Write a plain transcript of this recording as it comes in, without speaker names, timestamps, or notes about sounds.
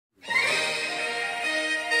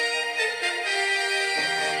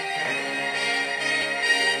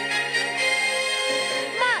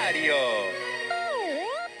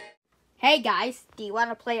Hey guys, do you want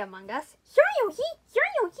to play Among Us? Sure, Yoshi. Sure,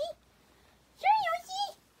 Yoshi.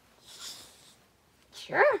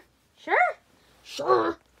 Sure, Yoshi.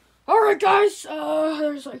 Sure. Alright, guys.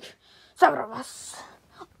 There's like 7 of us.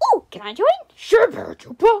 Oh, can I join? Sure,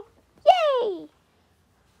 Paratroopa. Yay!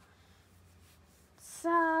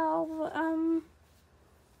 So,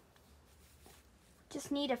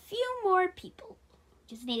 just need a few more people.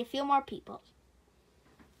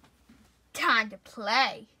 Time to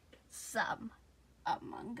play some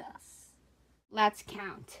Among Us. Let's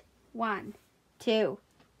count. 1, 2,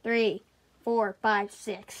 3, 4, 5,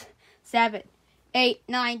 6, 7, 8,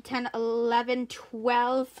 9, 10, 11,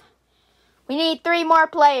 12. We need 3 more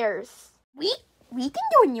players. We can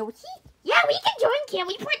join, Yoshi. Yeah, we can join, can't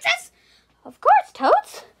we, Princess? Of course,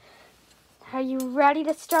 Toads. Are you ready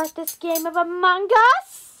to start this game of Among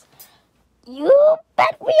Us? You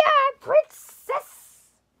bet we are, Princess.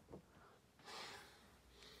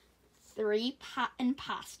 3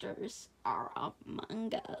 imposters are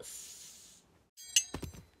among us.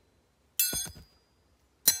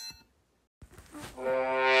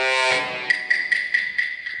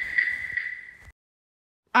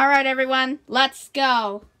 All right, everyone, let's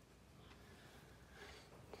go.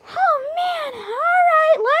 Oh, man. All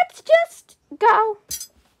right, let's just go.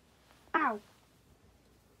 Ow.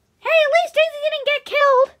 Hey, at least Daisy didn't get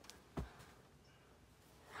killed.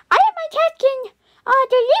 I am attacking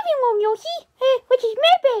the living room, Yoshi, which is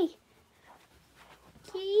Medbay.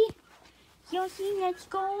 Okay, Yoshi, let's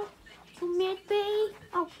go to Medbay.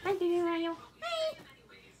 Oh, I'm doing Mario. Hi.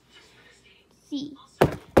 See.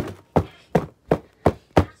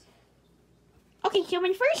 Okay, so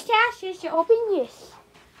my first task is to open this.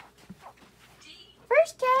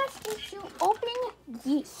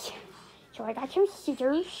 So I got some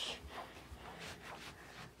scissors.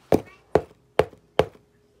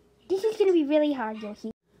 This is gonna be really hard,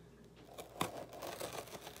 Yoshi.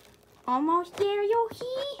 Almost there, Yoshi.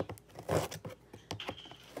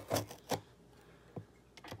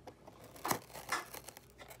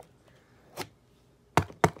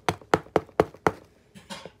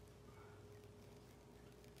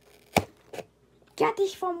 Got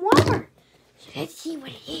this from Walmart. So let's see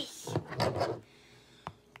what it is.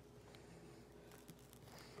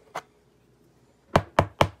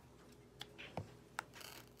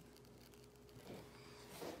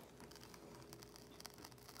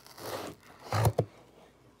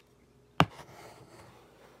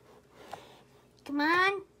 Come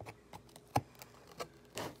on.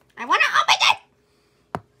 I want to open it.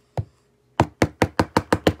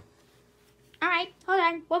 All right, hold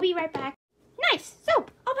on. We'll be right back. Nice. So,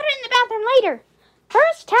 I'll put it in the bathroom later.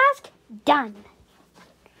 First task done.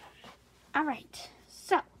 All right.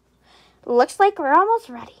 So, looks like we're almost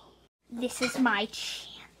ready. This is my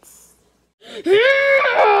chance. Wait, when,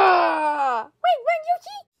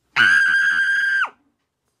 Yoshi?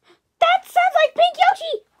 That sounds like Pink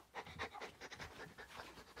Yoshi.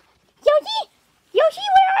 Yoshi,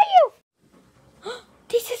 where are you?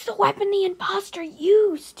 This is the weapon the imposter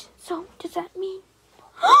used. So, does that mean...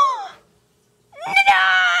 No!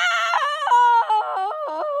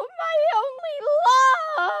 My only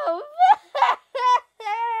love!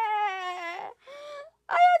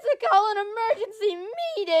 I had to call an emergency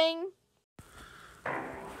meeting.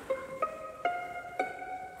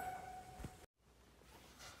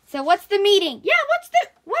 So what's the meeting? Yeah,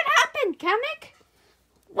 what happened, Comic?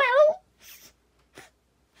 Well,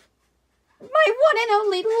 my one and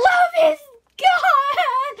only love is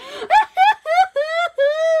gone!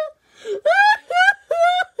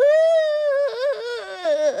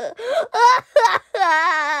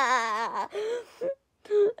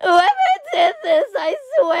 Whoever did this, I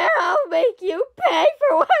swear I'll make you pay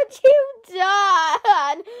for what you've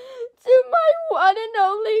done to my one and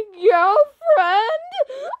only girlfriend.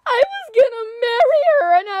 I was gonna marry her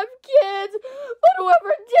and have kids, but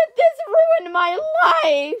whoever did this ruined my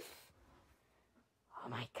life. Oh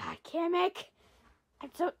my God, Kamek.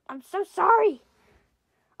 I'm so sorry.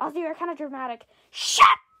 Also, you're kind of dramatic.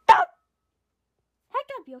 Shut up! Heck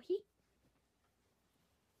up, Yoshi.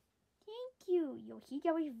 Thank you, Yoshi.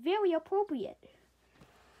 That was very appropriate.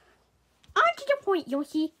 On to the point,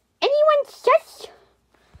 Yoshi. Anyone sus?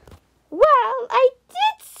 Well, I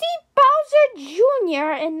did see Bowser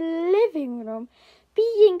Jr. in the living room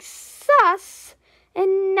being sus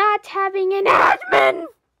and not having an admin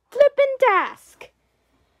flippin' task.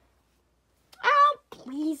 Oh,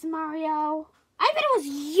 please, Mario. I bet it was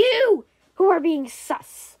you who are being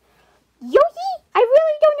sus. Yoshi, I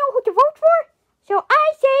really don't know who to vote for, so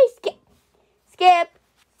I say skip. Skip.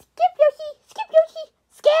 Skip, Yoshi. Skip, Yoshi.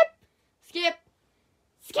 Skip. Skip.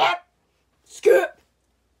 Skip. Skip.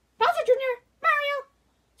 Bowser Jr.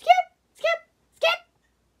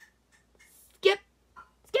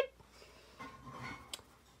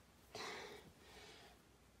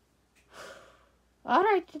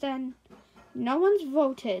 Alright then. No one's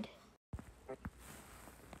voted.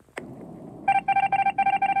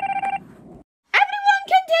 Everyone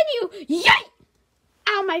continue! Yay!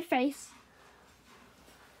 Ow, my face.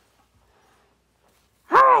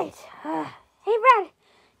 Alright. Hey, Red.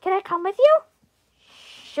 Can I come with you?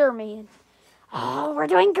 Sure, man. Oh, we're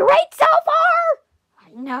doing great so far!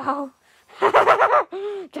 I know.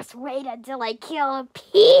 Just wait until I kill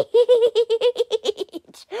Peach.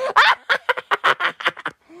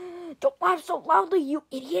 Don't laugh so loudly, you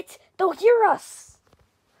idiots. They'll hear us.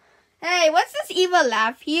 Hey, what's this evil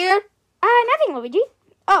laugh here? Nothing, Luigi.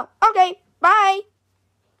 Oh, okay. Bye.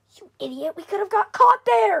 You idiot. We could have got caught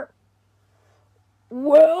there.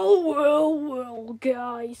 Well,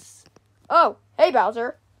 guys. Oh, hey,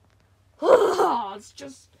 Bowser. It's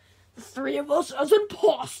just the three of us as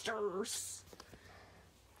imposters.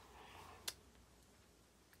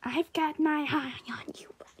 I've got my eye on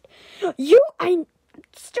you, bud. I'm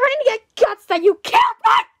starting to get guts that you killed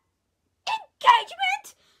my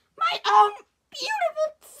engagement. My own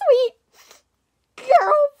beautiful, sweet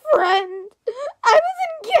girlfriend. I was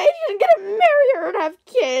engaged and gonna marry her and have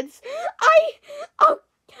kids. I'll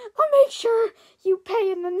make sure you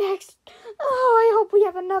pay in the next. Oh, I hope we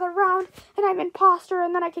have another round and I'm imposter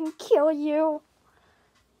and then I can kill you.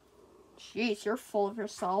 Jeez, you're full of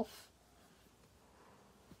yourself.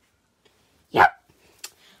 Yep.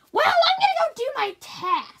 Well, I'm gonna go do my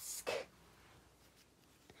task.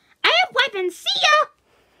 I have weapons. See ya.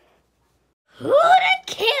 Who to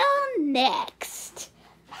kill next?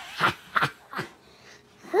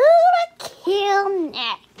 Who to kill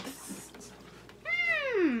next?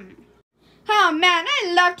 Oh man,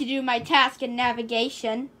 I love to do my task in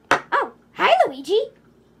navigation. Oh, hi Luigi.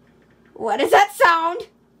 What does that sound?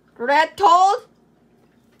 Red told?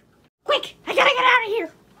 Quick, I gotta get out of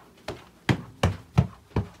here.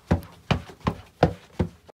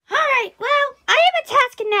 Alright, well, I have a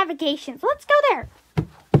task in navigation, so let's go there.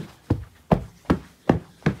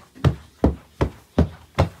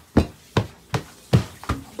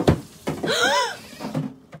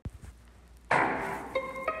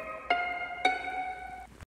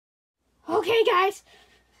 Okay, guys,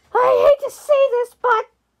 I hate to say this, but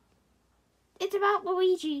it's about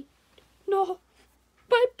Luigi. No,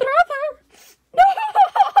 my brother. No,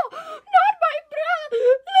 not my brother,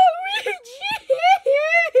 Luigi.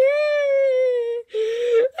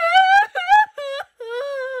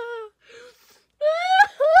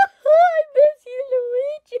 I miss you,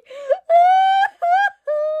 Luigi.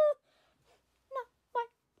 Not my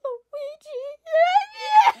Luigi.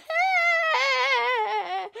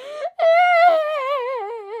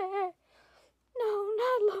 No,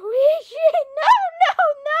 not Luigi.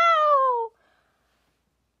 No.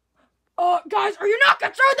 Guys, are you not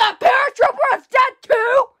concerned that paratrooper is dead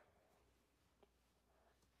too?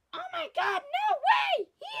 Oh my god, no way!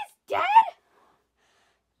 He's dead?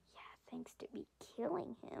 Yeah, thanks to me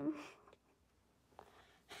killing him.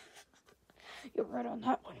 You're right on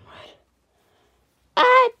that one, Red.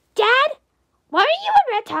 Dad? What are you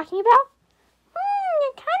and Red talking about?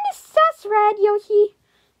 You're kind of sus, Red, Yoshi.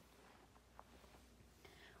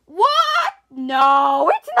 What?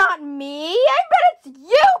 No, it's not me. I bet it's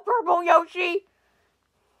you, Purple Yoshi.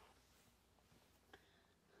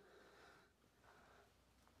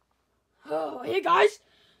 Oh, hey guys.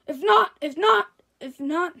 If not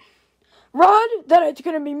Red, then it's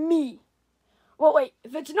gonna be me. Well, wait,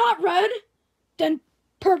 if it's not Red, then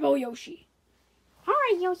Purple Yoshi.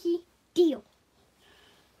 Alright, Yoshi. Deal.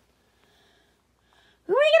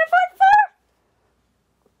 Who are you gonna vote for?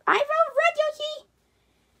 I vote Red, Yoshi.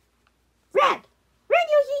 Red. Red,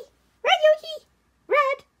 Yoshi. Red, Yoshi.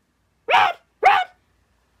 Red. Red. Red.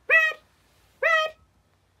 Red. Red.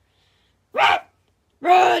 Red.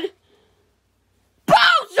 Red.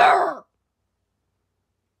 Bowser!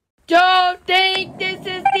 Don't think this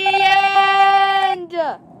is the end!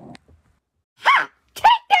 Ha!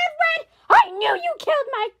 Take that, Red! I knew you killed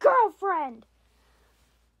my girlfriend!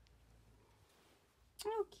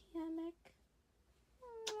 Oh, Kamek.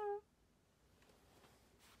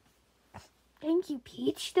 Thank you,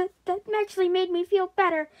 Peach. That actually made me feel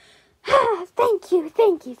better. Thank you.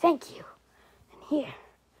 And here,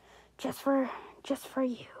 just for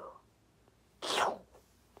you. Is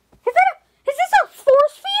this a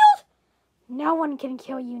force field? No one can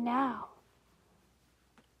kill you now.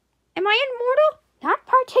 Am I immortal? Not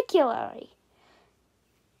particularly.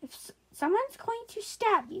 If someone's going to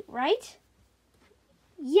stab you, right?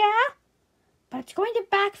 Yeah, but it's going to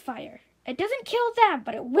backfire. It doesn't kill them,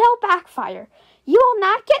 but it will backfire. You will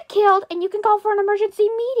not get killed, and you can call for an emergency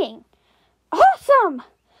meeting. Awesome!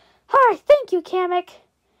 Alright, thank you, Kamek.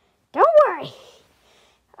 Don't worry.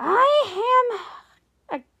 I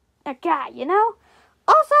am a guy, you know?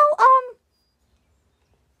 Also,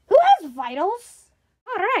 who has vitals?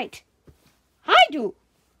 Alright. I do.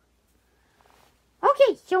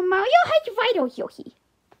 Okay, so Mario has vitals, Yoshi.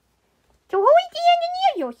 So who is the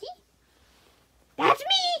engineer, Yoshi? That's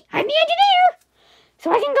me! I'm the engineer!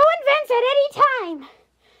 So I can go in vents at any time.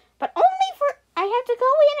 But only for... I have to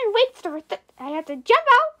go in and wait for... I have to jump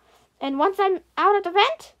out. And once I'm out of a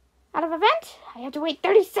vent, I have to wait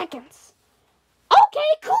 30 seconds.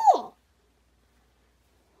 Okay, cool!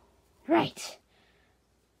 Right.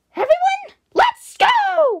 Everyone, let's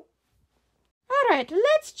go! Alright,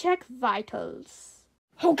 let's check vitals.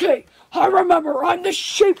 Okay, I remember I'm the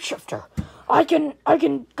shapeshifter. I can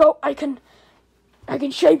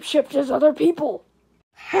shapeshift as other people.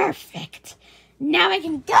 Perfect. Now I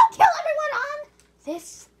can go kill everyone on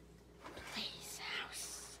this place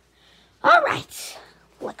house. Alright,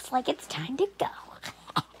 looks like it's time to go.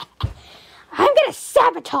 I'm gonna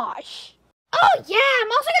sabotage. Oh yeah,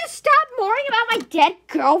 I'm also gonna stop worrying about my dead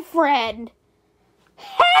girlfriend.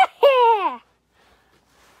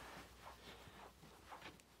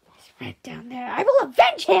 He's right down there. I will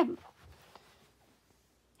avenge him.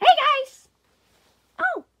 Hey guys.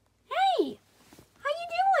 Oh, hey. How you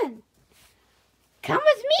doing? Come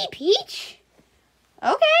with me, Peach.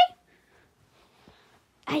 Okay.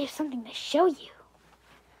 I have something to show you.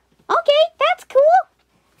 Okay, that's cool.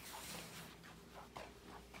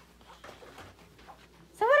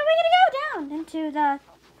 So what are we going to go down into the...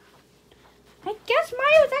 I guess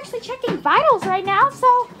Mario's actually checking vitals right now,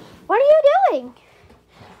 so what are you doing?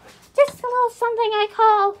 Just a little something I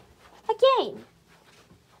call a game.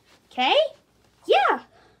 Okay? Yeah.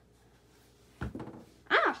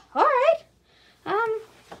 Ah, alright.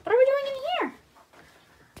 What are we doing in here?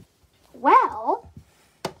 Well,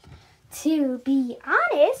 to be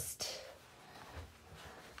honest,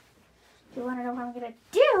 you want to know what I'm going to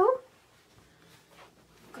do?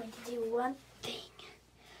 I'm going to do one thing.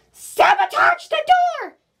 Sabotage the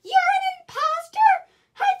door! You're an imposter!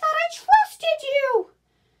 I thought I trusted you!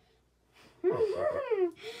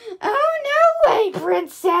 Oh, no way,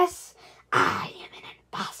 princess! I am an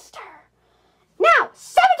imposter. Now,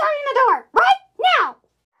 sabotaging the door! Right now!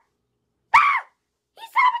 Ah! He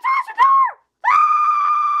sabotaged the door!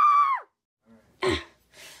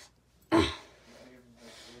 Ah!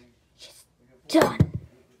 Just done.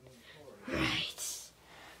 Right.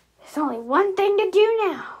 There's only one thing to do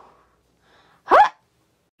now. Huh?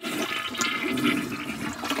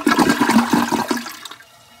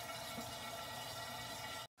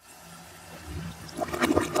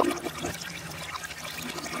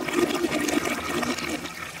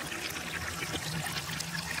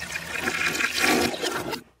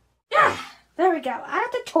 There we go, out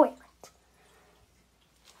of the toilet.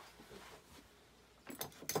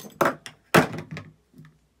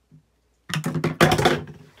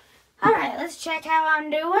 Alright, let's check how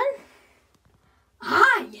I'm doing.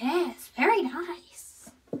 Ah, yes, very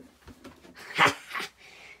nice.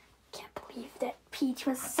 Can't believe that Peach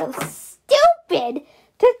was so stupid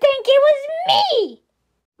to think it was me.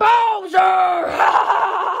 Bowser!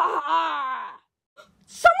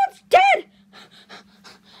 Someone's dead.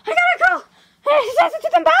 I gotta go. He says it's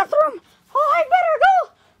in the bathroom. Oh, I better go.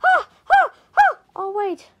 Oh,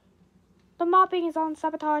 wait. The mopping is on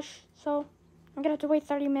sabotage, so I'm gonna have to wait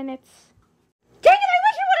 30 minutes. Dang it, I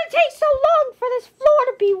wish it wouldn't take so long for this floor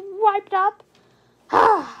to be wiped up.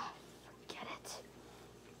 Forget it.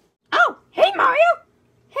 Oh, hey, Mario.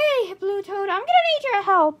 Hey, Blue Toad, I'm gonna need your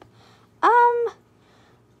help.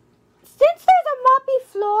 Since there's a moppy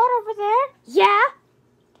floor over there, yeah?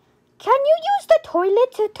 Can you use the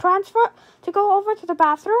toilet to go over to the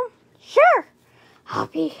bathroom? Sure. I'll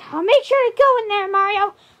make sure to go in there,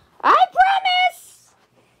 Mario. I promise.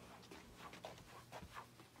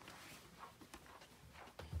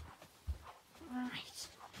 Alright.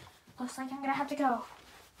 Looks like I'm gonna have to go.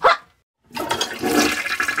 Ha!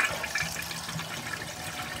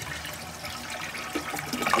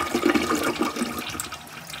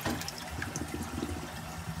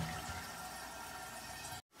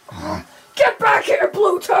 Get back here,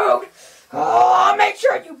 Blue Toad! I'll make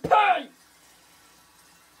sure you pay!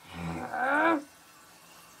 I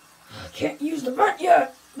can't use the vent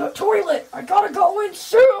yet. The toilet. I gotta go in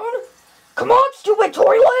soon. Come on, stupid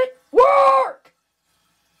toilet. Work!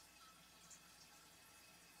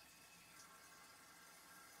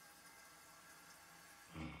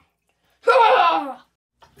 Ah!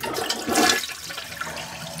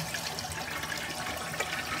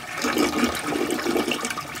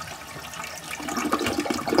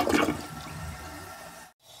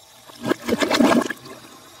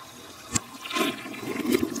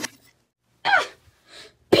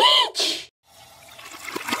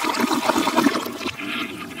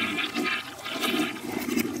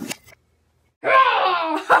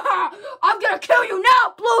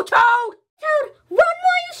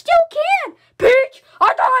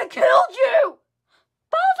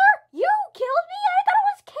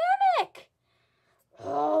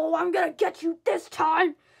 catch you this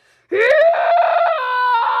time. Yeah!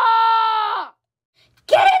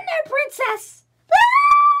 Get in there, princess!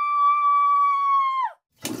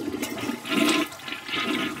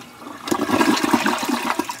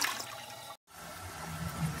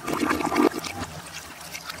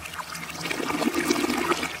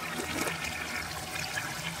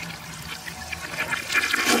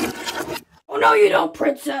 Oh, no, you don't,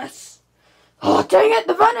 princess. Oh, dang it,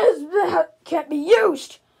 the vent can't be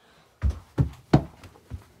used.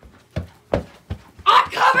 I'm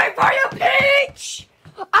coming for you, Peach!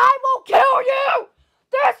 I will kill you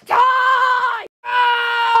this time!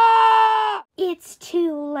 Ah! It's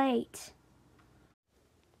too late.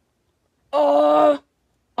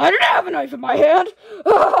 I didn't have a knife in my hand.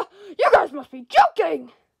 You guys must be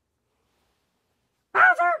joking.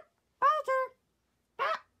 Bowser! Bowser!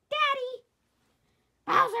 Daddy!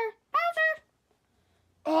 Bowser!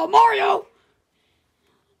 Bowser! Mario!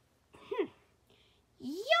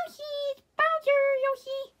 Yoshi! Bowser!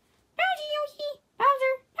 Yoshi! Bowser! Yoshi!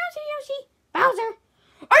 Bowser! Bowser! Yoshi! Bowser!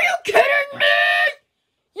 Are you kidding me?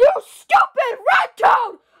 You stupid red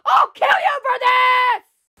toad! I'll kill you for this!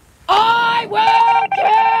 I will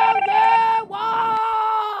kill you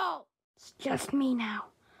all! It's just me now.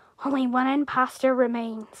 Only one imposter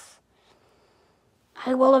remains.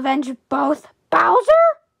 I will avenge both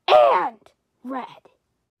Bowser and Red.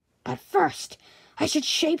 But first, I should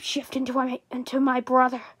shapeshift into my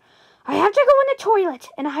brother. I have to go in the toilet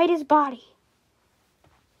and hide his body.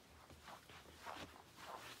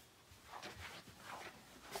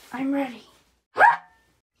 I'm ready.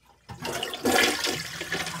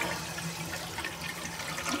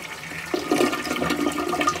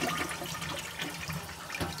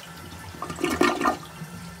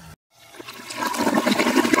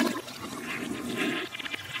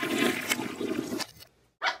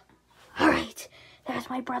 Alright, there's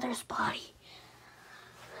my brother's body.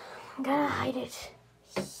 I'm gonna hide it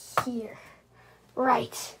here.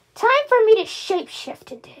 Right. Time for me to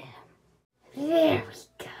shapeshift into him. There we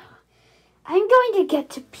go. I'm going to get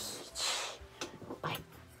to Peach.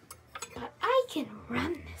 But I can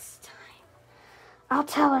run this time. I'll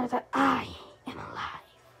tell her that I am alive.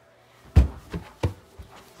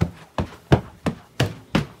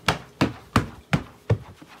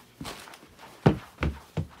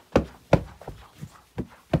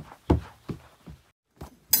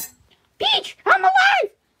 Peach, I'm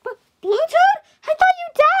alive! But Blue Toad? I thought you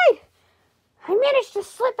died! I managed to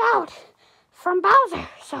slip out from Bowser,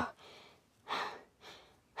 so...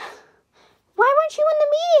 Why weren't you in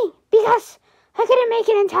the meeting? Because I couldn't make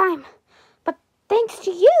it in time. But thanks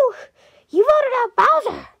to you, you voted out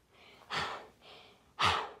Bowser.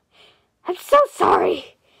 I'm so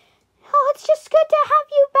sorry. Oh, it's just good to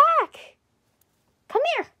have you back. Come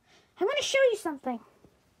here. I'm going to show you something.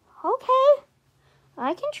 Okay.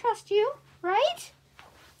 I can trust you, right?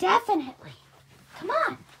 Definitely. Come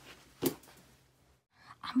on.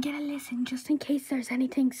 I'm going to listen just in case there's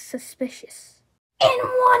anything suspicious. And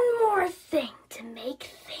one more thing to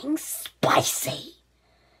make things spicy.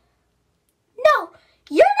 No,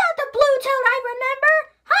 you're not the Blue Toad I remember.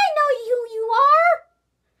 I know who you are.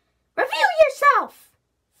 Reveal yourself.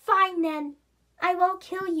 Fine then. I won't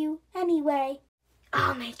kill you anyway.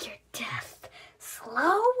 I'll make your death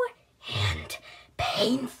slow and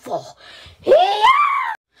painful.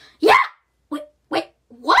 Yeah! Yeah! Wait,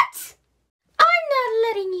 what? I'm not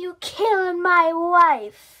letting you kill my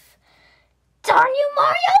wife. Darn you,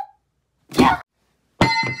 Mario!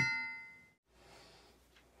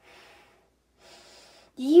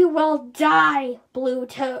 You will die,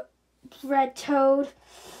 Red Toad,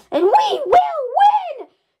 and we will win!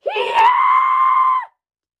 Yeah!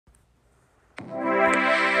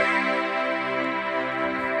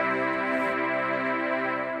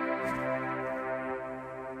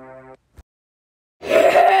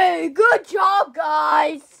 Hey, good job,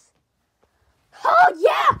 guys! Oh,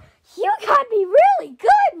 yeah! You got me really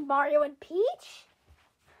good, Mario and Peach.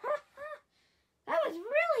 That was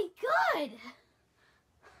really good.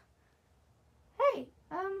 Hey,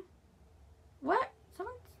 what?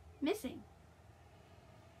 Someone's missing.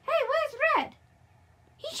 Hey, where's Red?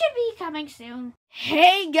 He should be coming soon.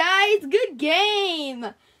 Hey, guys, good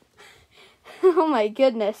game! Oh my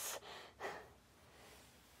goodness.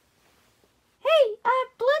 Hey,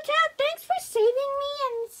 Blue Toad, thanks for saving me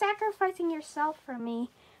and sacrificing yourself for me.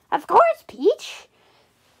 Of course, Peach.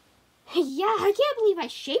 Yeah, I can't believe I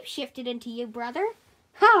shapeshifted into you, brother.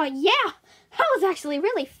 Oh, yeah, that was actually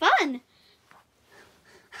really fun.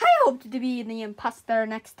 I hope to be the imposter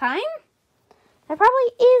next time. There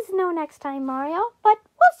probably is no next time, Mario, but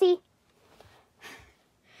we'll see.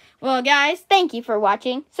 Well, guys, thank you for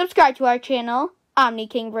watching. Subscribe to our channel,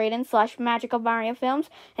 OmniKingBraden/MagicalMarioFilms,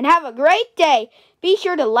 and have a great day. Be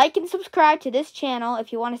sure to like and subscribe to this channel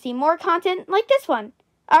if you want to see more content like this one.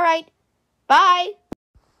 Alright, bye!